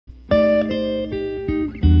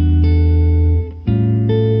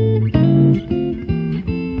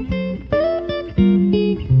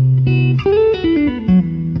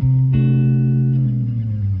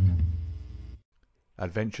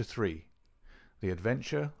Adventure 3. The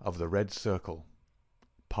Adventure of the Red Circle.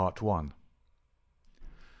 Part 1.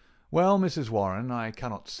 Well, Mrs. Warren, I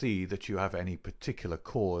cannot see that you have any particular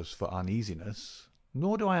cause for uneasiness,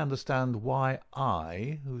 nor do I understand why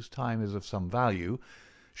I, whose time is of some value,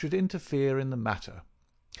 should interfere in the matter.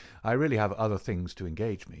 I really have other things to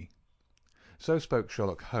engage me. So spoke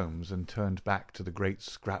Sherlock Holmes, and turned back to the great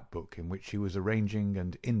scrap-book in which he was arranging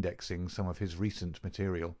and indexing some of his recent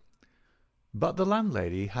material. But the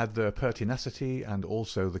landlady had the pertinacity and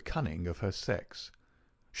also the cunning of her sex.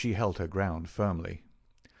 She held her ground firmly.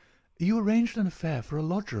 "You arranged an affair for a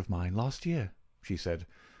lodger of mine last year," she said,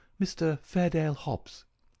 "Mr. Fairdale Hobbs."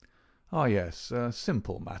 "Ah, yes, a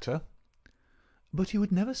simple matter." "But you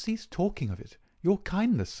would never cease talking of it. Your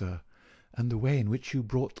kindness, sir, and the way in which you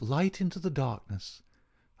brought light into the darkness.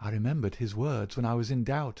 I remembered his words when I was in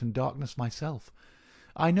doubt and darkness myself.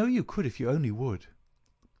 I know you could if you only would."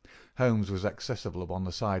 Holmes was accessible upon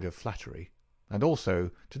the side of flattery, and also,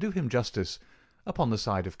 to do him justice, upon the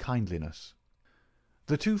side of kindliness.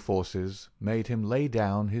 The two forces made him lay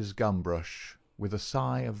down his gum-brush with a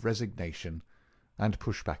sigh of resignation, and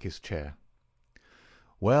push back his chair.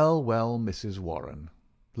 "Well, well, Mrs. Warren,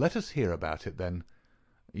 let us hear about it, then.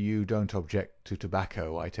 You don't object to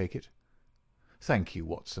tobacco, I take it?" "Thank you,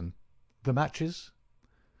 Watson. The matches?"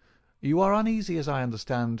 "You are uneasy, as I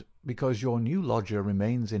understand, because your new lodger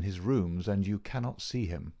remains in his rooms and you cannot see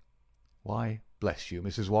him. Why, bless you,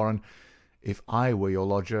 Mrs. Warren, if I were your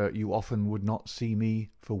lodger you often would not see me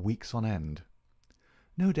for weeks on end."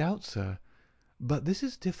 "No doubt, sir. But this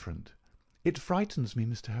is different. It frightens me,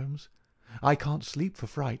 Mr. Holmes. I can't sleep for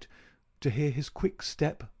fright. To hear his quick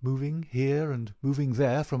step moving here and moving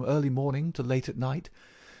there from early morning to late at night,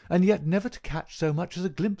 and yet never to catch so much as a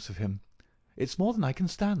glimpse of him. It's more than I can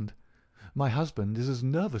stand. My husband is as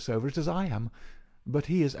nervous over it as I am, but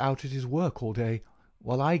he is out at his work all day,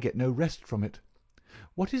 while I get no rest from it.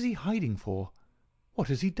 What is he hiding for? What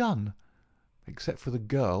has he done? Except for the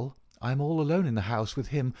girl, I am all alone in the house with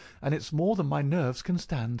him, and it's more than my nerves can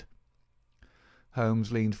stand."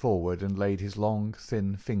 Holmes leaned forward and laid his long,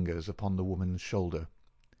 thin fingers upon the woman's shoulder.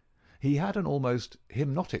 He had an almost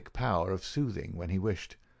hypnotic power of soothing when he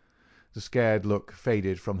wished. The scared look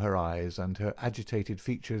faded from her eyes, and her agitated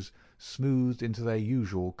features smoothed into their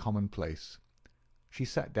usual commonplace. She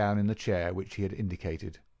sat down in the chair which he had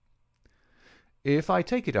indicated. "If I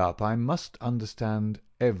take it up, I must understand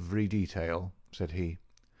every detail," said he.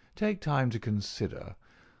 "Take time to consider.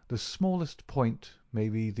 The smallest point may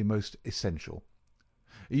be the most essential.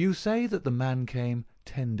 You say that the man came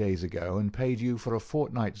 10 days ago and paid you for a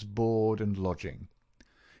fortnight's board and lodging."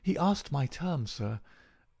 "He asked my terms, sir.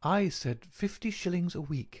 I said 50 shillings a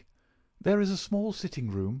week. There is a small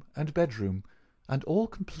sitting-room and bedroom, and all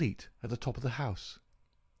complete at the top of the house."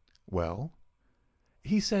 "Well?"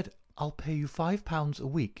 "He said, 'I'll pay you £5 a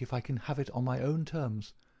week if I can have it on my own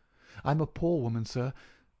terms.' I'm a poor woman, sir,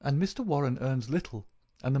 and Mr. Warren earns little,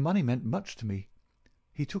 and the money meant much to me.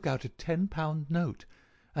 He took out a £10 note,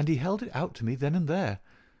 and he held it out to me then and there.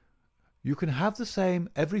 'You can have the same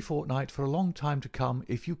every fortnight for a long time to come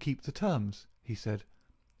if you keep the terms,' he said.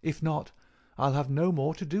 'If not, I'll have no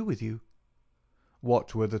more to do with you.'"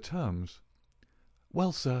 "What were the terms?"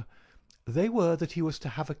 "Well, sir, they were that he was to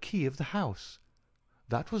have a key of the house.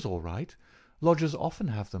 That was all right. Lodgers often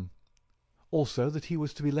have them. Also that he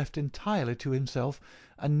was to be left entirely to himself,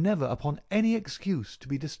 and never upon any excuse to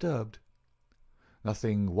be disturbed."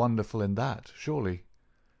 "Nothing wonderful in that, surely?"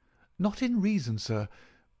 "Not in reason, sir.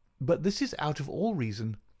 But this is out of all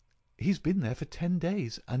reason. He's been there for 10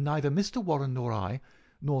 days, and neither Mr. Warren nor I,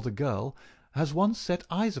 nor the girl, has once set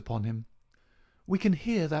eyes upon him. We can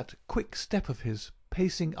hear that quick step of his,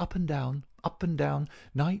 pacing up and down,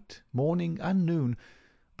 night, morning, and noon,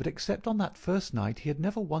 but except on that first night he had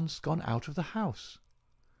never once gone out of the house."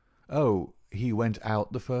 "Oh, he went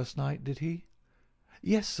out the first night, did he?"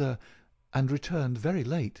 "Yes, sir, and returned very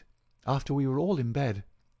late, after we were all in bed.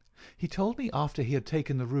 He told me after he had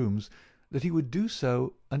taken the rooms that he would do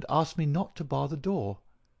so, and asked me not to bar the door.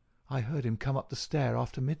 I heard him come up the stair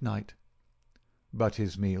after midnight." "But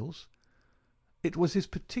his meals?" "It was his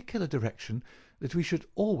particular direction that we should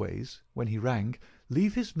always, when he rang,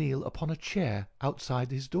 leave his meal upon a chair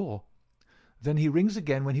outside his door. Then he rings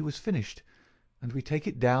again when he was finished, and we take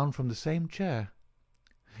it down from the same chair.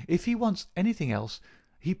 If he wants anything else,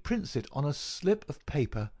 he prints it on a slip of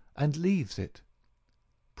paper and leaves it."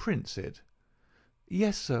 "Prints it?"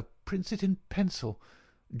 "Yes, sir, prints it in pencil.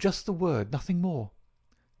 Just the word, nothing more.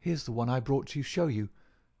 Here's the one I brought to show you.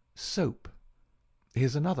 Soap.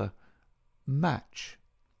 Here's another. Match.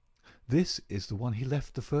 This is the one he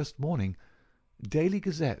left the first morning. Daily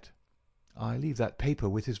Gazette. I leave that paper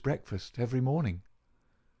with his breakfast every morning."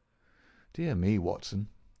 "Dear me, Watson,"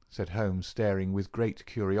 said Holmes, staring with great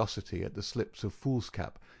curiosity at the slips of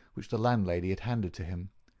foolscap which the landlady had handed to him.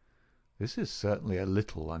 "This is certainly a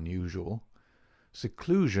little unusual.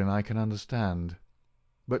 Seclusion I can understand.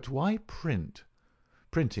 But why print?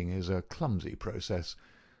 Printing is a clumsy process.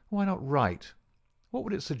 Why not write? What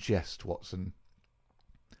would it suggest, Watson?"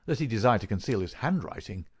 "That he desired to conceal his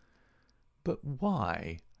handwriting." "But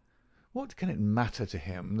why? What can it matter to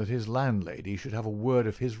him that his landlady should have a word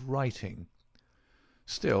of his writing?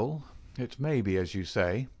 Still, it may be as you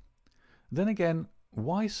say. Then again,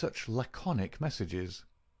 why such laconic messages?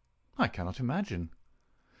 I cannot imagine.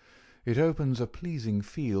 It opens a pleasing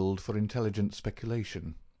field for intelligent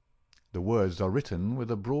speculation. The words are written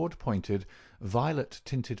with a broad-pointed,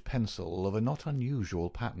 violet-tinted pencil of a not unusual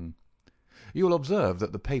pattern. You will observe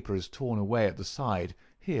that the paper is torn away at the side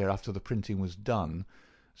here after the printing was done,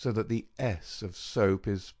 so that the S of soap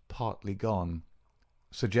is partly gone.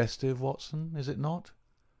 Suggestive, Watson, is it not?"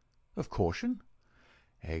 "Of caution?"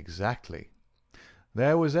 "Exactly.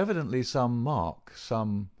 There was evidently some mark,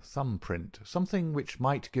 some thumb-print, something which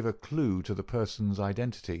might give a clue to the person's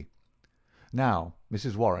identity. Now,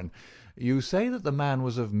 Mrs. Warren, you say that the man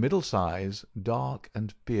was of middle size, dark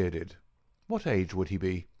and bearded. What age would he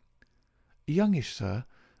be?" "Youngish, sir.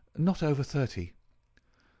 Not over 30.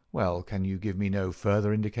 "Well, can you give me no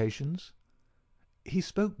further indications?" "He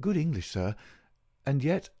spoke good English, sir, and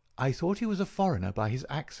yet I thought he was a foreigner by his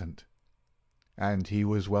accent." "And he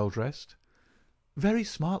was well dressed?" "Very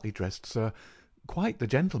smartly dressed, sir. Quite the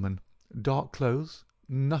gentleman. Dark clothes.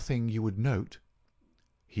 Nothing you would note."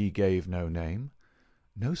 "He gave no name?"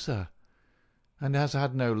 "No, sir." "And has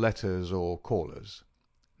had no letters or callers?"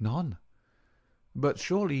 "None." "But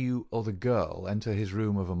surely you or the girl enter his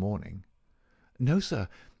room of a morning?" "No, sir.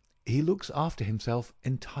 He looks after himself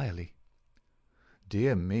entirely."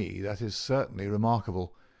 "Dear me, that is certainly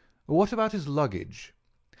remarkable. What about his luggage?"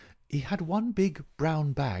 "He had one big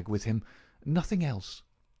brown bag with him. Nothing else."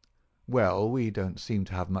 "Well, we don't seem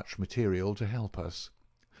to have much material to help us.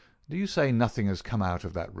 Do you say nothing has come out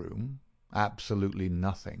of that room? Absolutely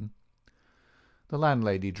nothing?" The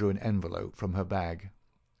landlady drew an envelope from her bag.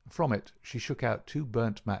 From it she shook out 2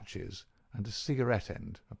 burnt matches and a cigarette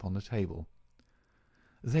end upon the table.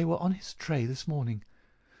 "They were on his tray this morning.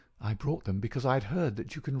 I brought them because I had heard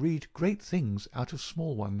that you can read great things out of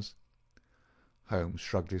small ones." Holmes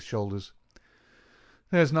shrugged his shoulders.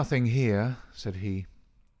 "There's nothing here," said he.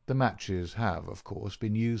 "The matches have, of course,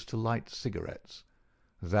 been used to light cigarettes.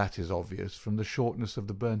 That is obvious from the shortness of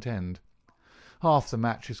the burnt end. Half the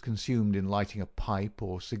match is consumed in lighting a pipe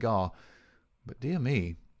or cigar. But, dear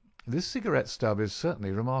me, this cigarette stub is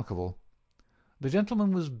certainly remarkable. The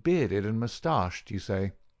gentleman was bearded and moustached, you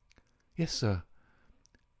say?" "Yes, sir."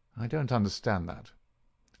 "I don't understand that.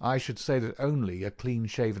 I should say that only a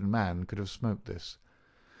clean-shaven man could have smoked this.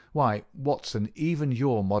 Why, Watson, even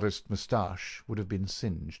your modest moustache would have been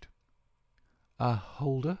singed." "A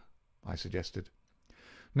holder?" I suggested.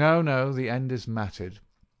 "No, no, the end is matted.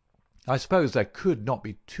 I suppose there could not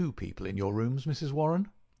be 2 people in your rooms, Mrs. Warren?"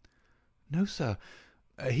 "No, sir.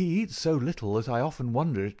 He eats so little that I often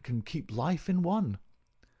wonder it can keep life in one."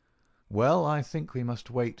 "Well, I think we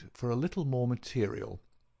must wait for a little more material.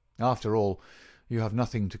 After all, you have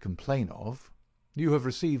nothing to complain of. You have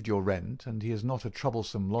received your rent, and he is not a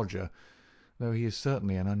troublesome lodger, though he is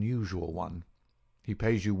certainly an unusual one. He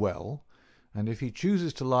pays you well, and if he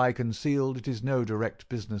chooses to lie concealed it is no direct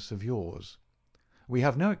business of yours. We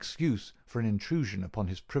have no excuse for an intrusion upon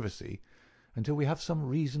his privacy until we have some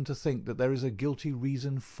reason to think that there is a guilty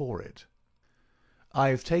reason for it.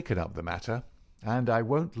 I've taken up the matter, and I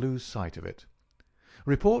won't lose sight of it.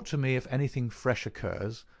 Report to me if anything fresh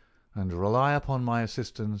occurs, and rely upon my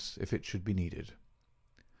assistance if it should be needed."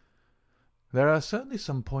 "There are certainly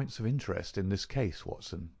some points of interest in this case,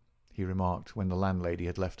 Watson," he remarked when the landlady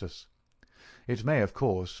had left us. "It may, of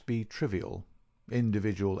course, be trivial,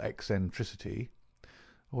 individual eccentricity,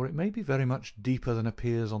 or it may be very much deeper than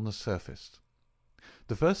appears on the surface.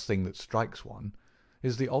 The first thing that strikes one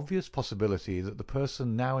is the obvious possibility that the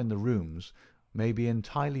person now in the rooms may be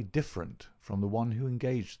entirely different from the one who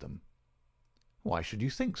engaged them." "Why should you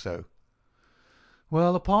think so?"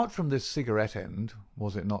 "Well, apart from this cigarette end,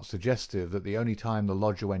 was it not suggestive that the only time the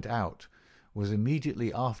lodger went out was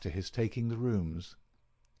immediately after his taking the rooms?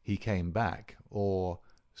 He came back, or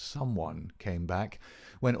someone came back,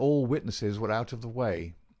 when all witnesses were out of the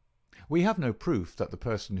way. We have no proof that the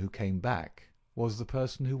person who came back was the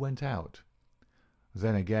person who went out.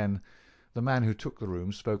 Then again, the man who took the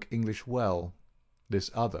room spoke English well. This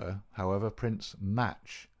other, however, prints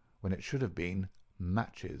match when it should have been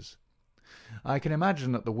matches. I can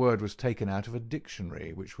imagine that the word was taken out of a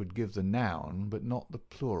dictionary, which would give the noun but not the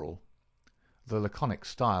plural. The laconic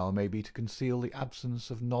style may be to conceal the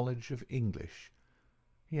absence of knowledge of English.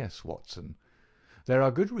 Yes, Watson, there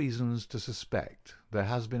are good reasons to suspect there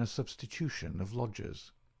has been a substitution of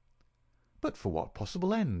lodgers. But for what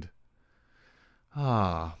possible end?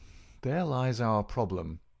 Ah, there lies our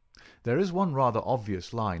problem. There is one rather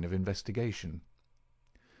obvious line of investigation.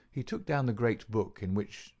 He took down the great book in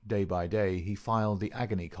which, day by day, he filed the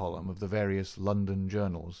agony column of the various London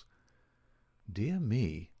journals. "Dear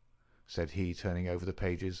me," said he, turning over the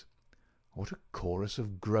pages, "what a chorus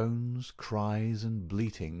of groans, cries, and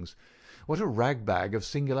bleatings! What a rag-bag of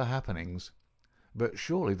singular happenings! But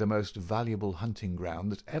surely the most valuable hunting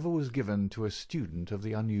ground that ever was given to a student of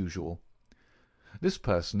the unusual. This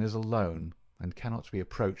person is alone, and cannot be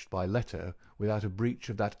approached by letter without a breach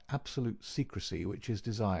of that absolute secrecy which is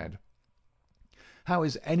desired. How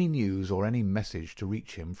is any news or any message to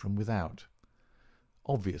reach him from without?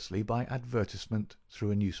 Obviously by advertisement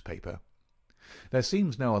through a newspaper. There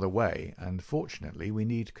seems no other way, and fortunately we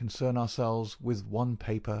need concern ourselves with one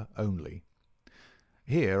paper only.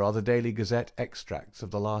 Here are the Daily Gazette extracts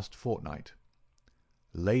of the last fortnight.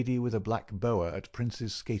 Lady with a black boa at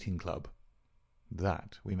Prince's Skating Club.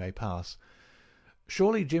 That we may pass.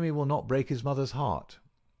 Surely Jimmy will not break his mother's heart.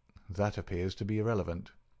 That appears to be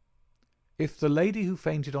irrelevant. If the lady who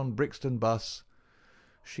fainted on Brixton bus,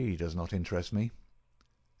 she does not interest me.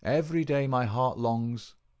 Every day my heart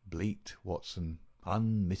longs, bleat, Watson,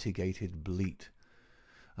 unmitigated bleat.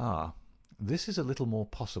 Ah, this is a little more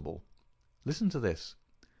possible. Listen to this.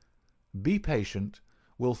 Be patient,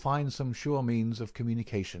 we'll find some sure means of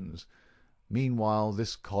communications. Meanwhile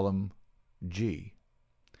this column, G.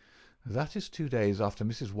 That is 2 days after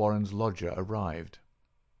Mrs. Warren's lodger arrived.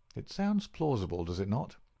 It sounds plausible, does it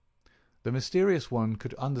not? The mysterious one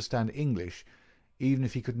could understand English, even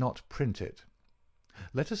if he could not print it.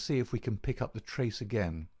 Let us see if we can pick up the trace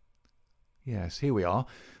again. Yes, here we are.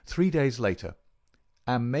 3 days later.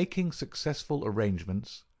 Am making successful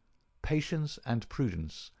arrangements. Patience and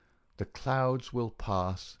prudence. The clouds will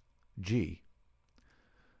pass. G.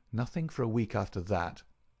 Nothing for a week after that.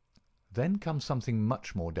 Then comes something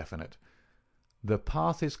much more definite. The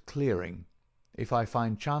path is clearing. If I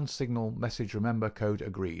find chance signal, message remember, code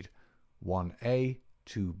agreed. 1A,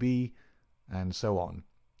 2B, and so on.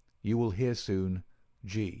 You will hear soon.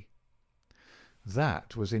 G.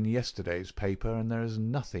 That was in yesterday's paper, and there is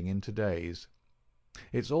nothing in today's.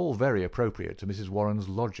 It's all very appropriate to Mrs. Warren's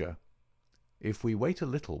lodger. If we wait a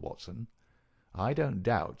little, Watson, I don't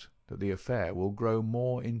doubt that the affair will grow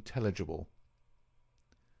more intelligible.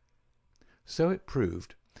 So it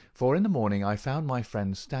proved, for in the morning I found my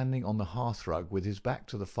friend standing on the hearth-rug with his back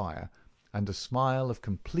to the fire, and a smile of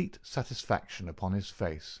complete satisfaction upon his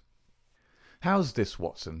face. "How's this,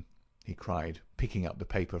 Watson?" he cried, picking up the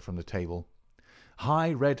paper from the table.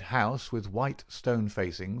 "High red house with white stone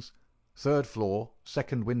facings. 3rd floor,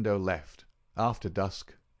 2nd window left. After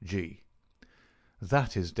dusk, G.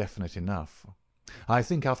 That is definite enough. I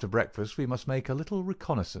think after breakfast we must make a little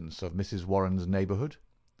reconnaissance of Mrs. Warren's neighbourhood.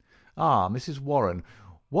 Ah, Mrs. Warren,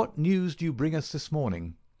 what news do you bring us this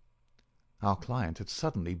morning?" Our client had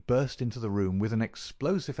suddenly burst into the room with an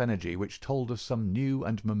explosive energy which told of some new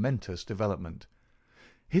and momentous development.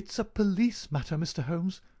 "It's a police matter, Mr.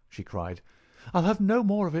 Holmes," she cried. "I'll have no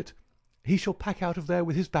more of it. He shall pack out of there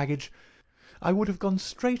with his baggage. I would have gone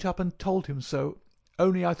straight up and told him so,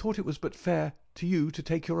 only I thought it was but fair to you to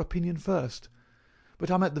take your opinion first. But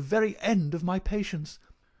I'm at the very end of my patience,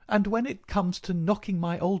 and when it comes to knocking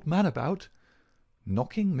my old man about—"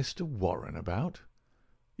 "Knocking Mr. Warren about?"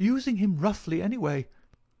 "Using him roughly, anyway."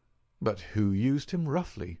 "But who used him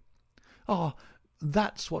roughly?" "Ah,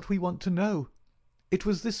 that's what we want to know. It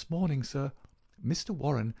was this morning, sir. Mr.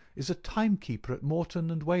 Warren is a timekeeper at Morton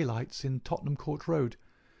and Waylight's in Tottenham Court Road.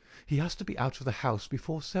 He has to be out of the house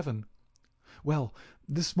before 7. Well,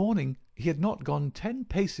 this morning he had not gone 10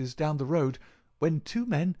 paces down the road when 2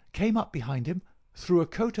 men came up behind him, threw a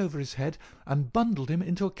coat over his head, and bundled him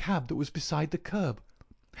into a cab that was beside the curb.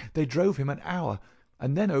 They drove him an hour,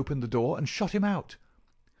 and then opened the door and shot him out.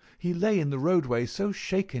 He lay in the roadway so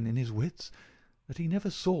shaken in his wits that he never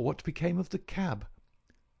saw what became of the cab.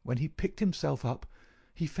 When he picked himself up,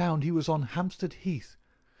 he found he was on Hampstead Heath,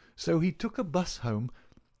 so he took a bus home,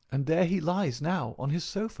 and there he lies now on his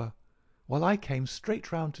sofa, while I came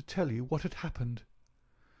straight round to tell you what had happened."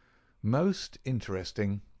 "Most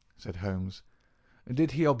interesting," said Holmes.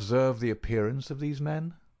 "Did he observe the appearance of these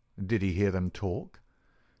men? Did he hear them talk?"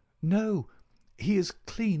 "No, he is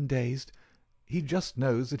clean dazed. He just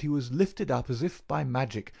knows that he was lifted up as if by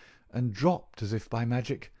magic, and dropped as if by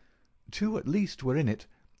magic. 2 at least were in it,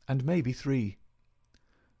 and maybe 3.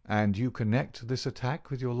 And you connect this attack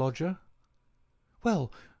with your lodger?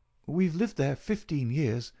 Well, we've lived there 15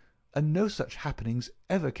 years, and no such happenings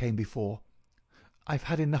ever came before. I've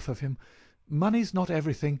had enough of him. Money's not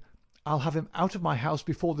everything. I'll have him out of my house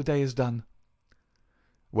before the day is done."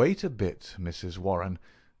 "Wait a bit, Mrs. Warren.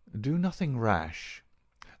 Do nothing rash.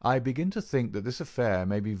 I begin to think that this affair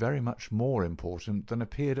may be very much more important than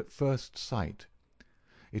appeared at first sight.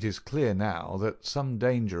 It is clear now that some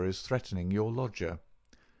danger is threatening your lodger.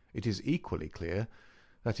 It is equally clear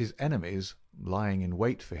that his enemies, lying in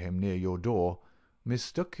wait for him near your door,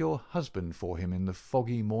 mistook your husband for him in the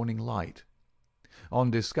foggy morning light.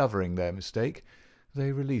 On discovering their mistake,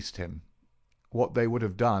 they released him. What they would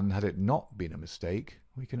have done had it not been a mistake,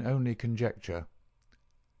 we can only conjecture."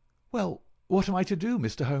 "Well, what am I to do,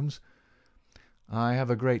 Mr. Holmes?" "I have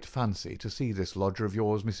a great fancy to see this lodger of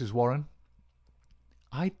yours, Mrs. Warren."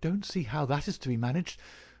 "I don't see how that is to be managed,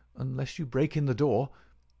 unless you break in the door.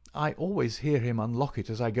 I always hear him unlock it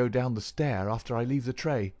as I go down the stair after I leave the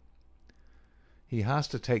tray." "He has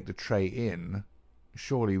to take the tray in.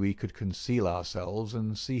 Surely we could conceal ourselves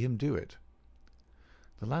and see him do it."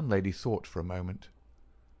 The landlady thought for a moment.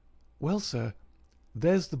 "Well, sir,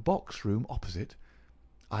 there's the box room opposite.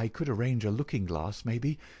 I could arrange a looking-glass,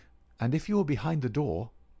 maybe, and if you were behind the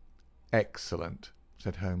door—" "Excellent,"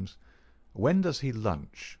 said Holmes. "When does he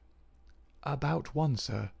lunch?" "About 1,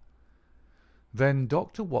 sir." "Then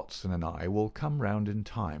Dr. Watson and I will come round in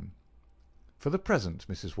time. For the present,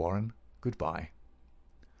 Mrs. Warren, good-bye."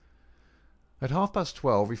 At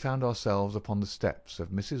 12:30 we found ourselves upon the steps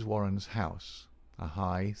of Mrs. Warren's house, a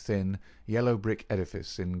high, thin, yellow brick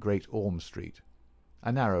edifice in Great Orme Street,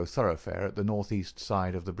 a narrow thoroughfare at the north-east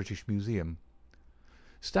side of the British Museum.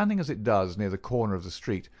 Standing as it does near the corner of the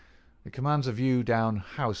street, it commands a view down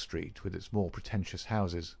Howe Street with its more pretentious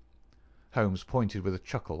houses. Holmes pointed with a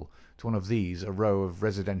chuckle to one of these, a row of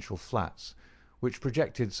residential flats, which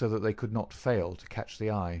projected so that they could not fail to catch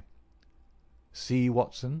the eye. "See,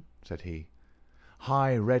 Watson," said he,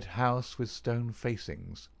 "high red house with stone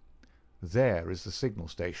facings. There is the signal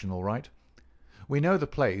station, all right. We know the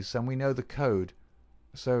place and we know the code,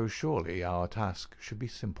 so surely our task should be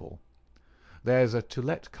simple. There's a to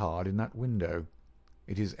let card in that window.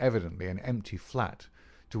 It is evidently an empty flat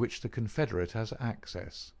to which the confederate has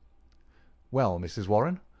access. Well, Mrs.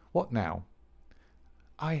 Warren, what now?"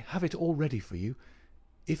 "I have it all ready for you.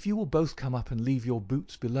 If you will both come up and leave your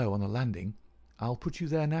boots below on the landing, I'll put you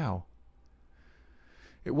there now."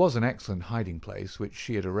 It was an excellent hiding-place which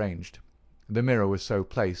she had arranged. The mirror was so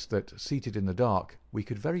placed that, seated in the dark, we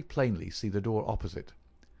could very plainly see the door opposite.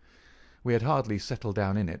 We had hardly settled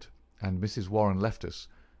down in it, and Mrs. Warren left us,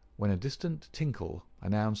 when a distant tinkle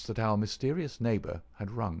announced that our mysterious neighbour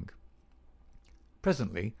had rung.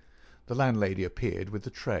 Presently the landlady appeared with the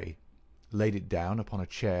tray, laid it down upon a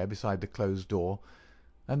chair beside the closed door,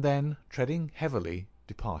 and then, treading heavily,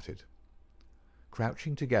 departed.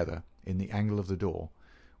 Crouching together in the angle of the door,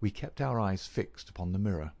 we kept our eyes fixed upon the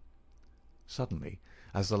mirror. Suddenly,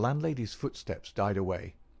 as the landlady's footsteps died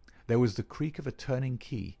away, there was the creak of a turning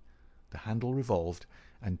key, the handle revolved,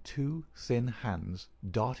 and 2 thin hands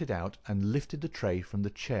darted out and lifted the tray from the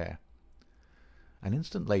chair. An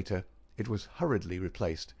instant later it was hurriedly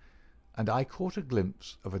replaced, and I caught a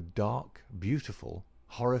glimpse of a dark, beautiful,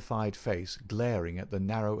 horrified face glaring at the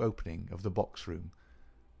narrow opening of the box-room.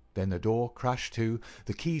 Then the door crashed to,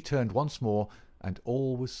 the key turned once more, and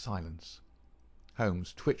all was silence.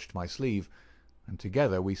 Holmes twitched my sleeve, and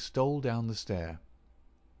together we stole down the stair.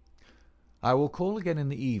 "I will call again in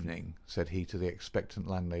the evening," said he to the expectant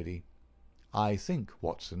landlady. "I think,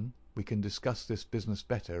 Watson, we can discuss this business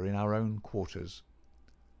better in our own quarters."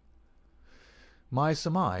 "My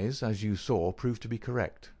surmise, as you saw, proved to be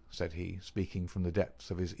correct," said he, speaking from the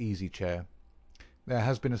depths of his easy-chair. "There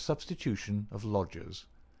has been a substitution of lodgers.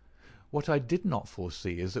 What I did not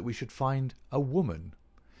foresee is that we should find a woman,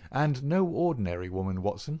 and no ordinary woman,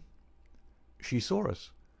 Watson. She saw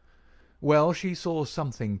us. Well, she saw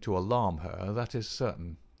something to alarm her, that is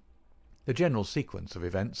certain. The general sequence of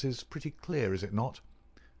events is pretty clear, is it not?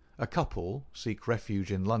 A couple seek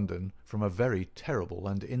refuge in London from a very terrible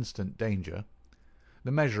and instant danger.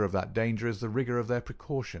 The measure of that danger is the rigour of their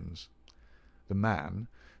precautions. The man,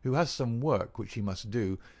 who has some work which he must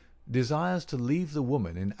do, desires to leave the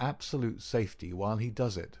woman in absolute safety while he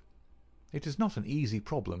does it. It is not an easy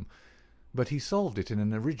problem, but he solved it in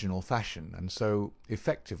an original fashion, and so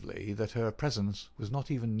effectively that her presence was not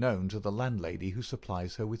even known to the landlady who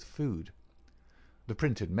supplies her with food. The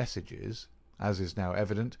printed messages, as is now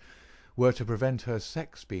evident, were to prevent her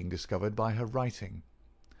sex being discovered by her writing.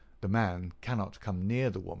 The man cannot come near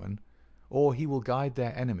the woman, or he will guide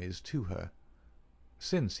their enemies to her.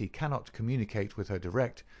 Since he cannot communicate with her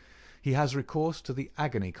direct, he has recourse to the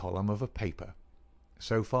agony column of a paper.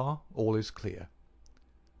 So far all is clear.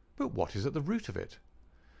 But what is at the root of it?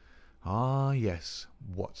 Ah, yes,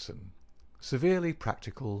 Watson. Severely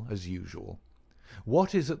practical as usual.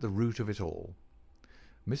 What is at the root of it all?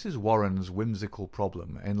 Mrs. Warren's whimsical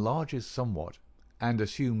problem enlarges somewhat and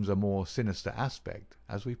assumes a more sinister aspect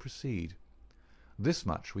as we proceed. This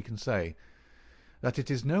much we can say, that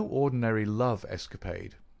it is no ordinary love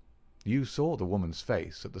escapade. You saw the woman's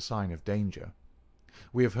face at the sign of danger.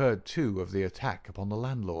 We have heard, too, of the attack upon the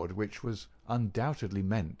landlord, which was undoubtedly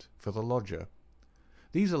meant for the lodger.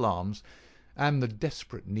 These alarms, and the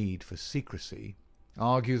desperate need for secrecy,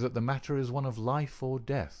 argue that the matter is one of life or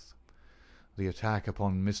death. The attack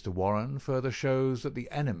upon Mr. Warren further shows that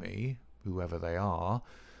the enemy, whoever they are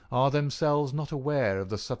themselves not aware of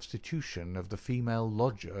the substitution of the female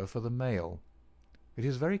lodger for the male. It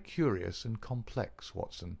is very curious and complex,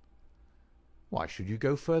 Watson. Why should you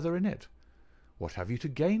go further in it? What have you to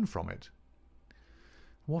gain from it?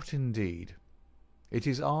 What indeed? It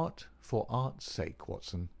is art for art's sake,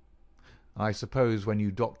 Watson. I suppose when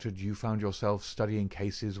you doctored you found yourself studying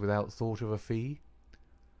cases without thought of a fee?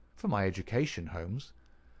 For my education, Holmes.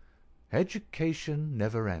 Education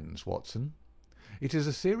never ends, Watson. It is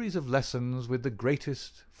a series of lessons with the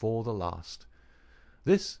greatest for the last.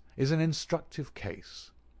 This is an instructive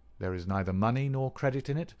case. There is neither money nor credit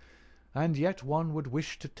in it, and yet one would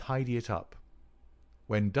wish to tidy it up.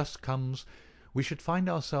 When dusk comes, we should find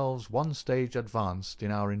ourselves one stage advanced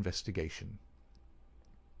in our investigation.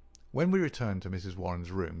 When we returned to Mrs.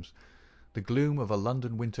 Warren's rooms, the gloom of a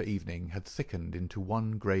London winter evening had thickened into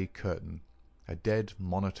one grey curtain, a dead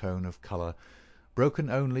monotone of colour, broken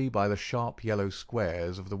only by the sharp yellow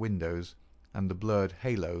squares of the windows and the blurred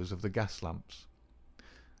halos of the gas lamps.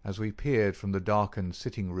 As we peered from the darkened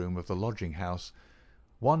sitting-room of the lodging-house,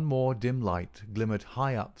 one more dim light glimmered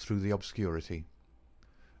high up through the obscurity.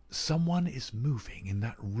 "Someone is moving in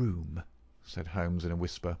that room," said Holmes in a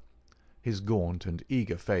whisper, his gaunt and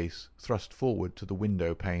eager face thrust forward to the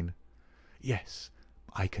window-pane. "Yes,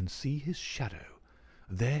 I can see his shadow.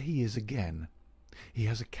 There he is again. He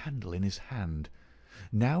has a candle in his hand.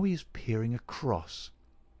 Now he is peering across.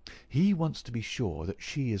 He wants to be sure that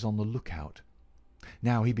she is on the lookout.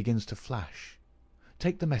 Now he begins to flash.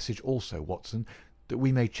 Take the message also, Watson, that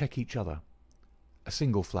we may check each other. A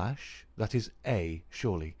single flash, that is A,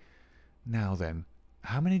 surely. Now then,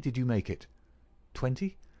 how many did you make it?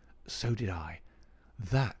 20? So did I.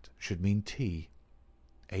 That should mean T.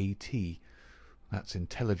 A-T. That's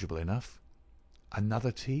intelligible enough.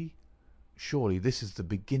 Another T? Surely this is the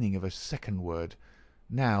beginning of a second word.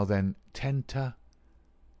 Now then, tenta.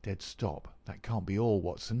 Dead stop. That can't be all,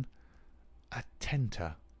 Watson.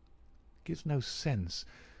 Attenta. Gives no sense,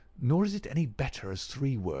 nor is it any better as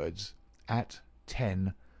three words. At,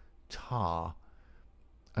 ten, tar.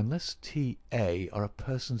 Unless T-A are a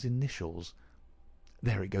person's initials.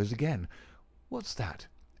 There it goes again. What's that?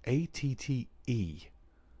 A-T-T-E.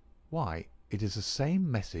 Why, it is the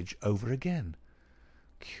same message over again.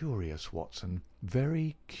 Curious, Watson,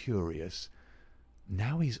 very curious.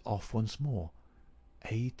 Now he's off once more.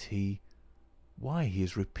 A-T. Why, he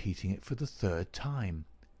is repeating it for the third time.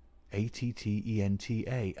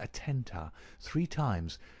 A-T-T-E-N-T-A, attenta, 3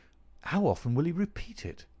 times. How often will he repeat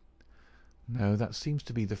it? No, that seems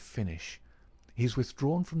to be the finish. He has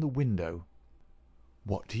withdrawn from the window.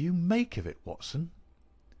 What do you make of it, Watson?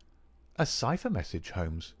 A cipher message,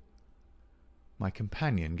 Holmes. My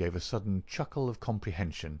companion gave a sudden chuckle of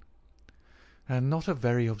comprehension. And not a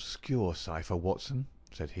very obscure cipher, Watson,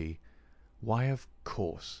 said he. Why, of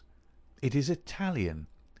course. It is Italian.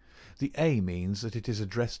 The A means that it is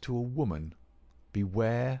addressed to a woman.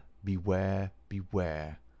 Beware, beware,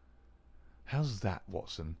 beware. How's that,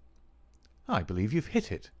 Watson? I believe you've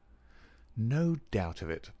hit it. No doubt of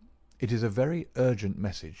it. It is a very urgent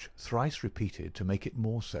message, thrice repeated to make it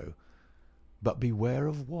more so. But beware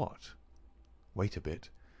of what? Wait a bit.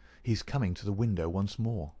 He's coming to the window once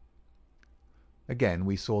more. Again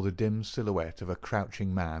we saw the dim silhouette of a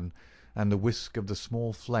crouching man, and the whisk of the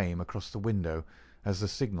small flame across the window as the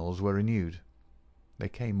signals were renewed. They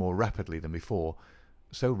came more rapidly than before,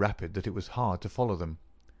 so rapid that it was hard to follow them.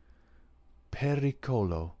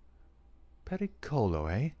 Pericolo.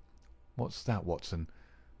 Pericolo, eh? What's that, Watson?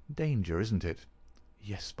 Danger, isn't it?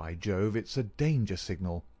 Yes, by Jove, it's a danger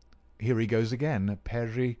signal. Here he goes again.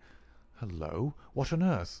 Hello, what on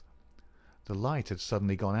earth? The light had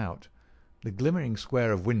suddenly gone out. The glimmering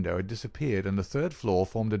square of window had disappeared, and the third floor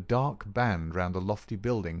formed a dark band round the lofty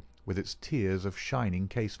building with its tiers of shining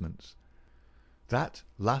casements. That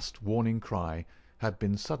last warning cry had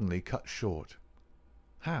been suddenly cut short.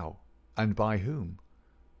 How, and by whom?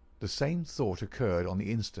 The same thought occurred on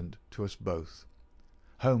the instant to us both.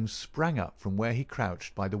 Holmes sprang up from where he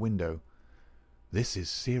crouched by the window. "This is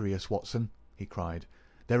serious, Watson," he cried.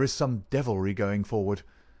 "There is some devilry going forward.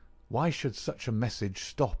 Why should such a message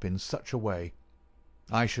stop in such a way?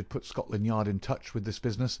 I should put Scotland Yard in touch with this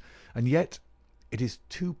business, and yet it is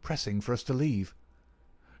too pressing for us to leave.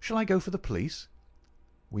 Shall I go for the police?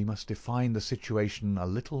 We must define the situation a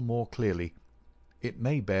little more clearly. It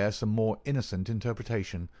may bear some more innocent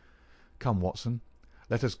interpretation. Come, Watson,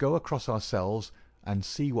 let us go across ourselves and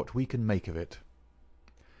see what we can make of it."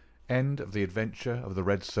 End of The Adventure of the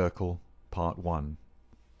Red Circle, Part 1.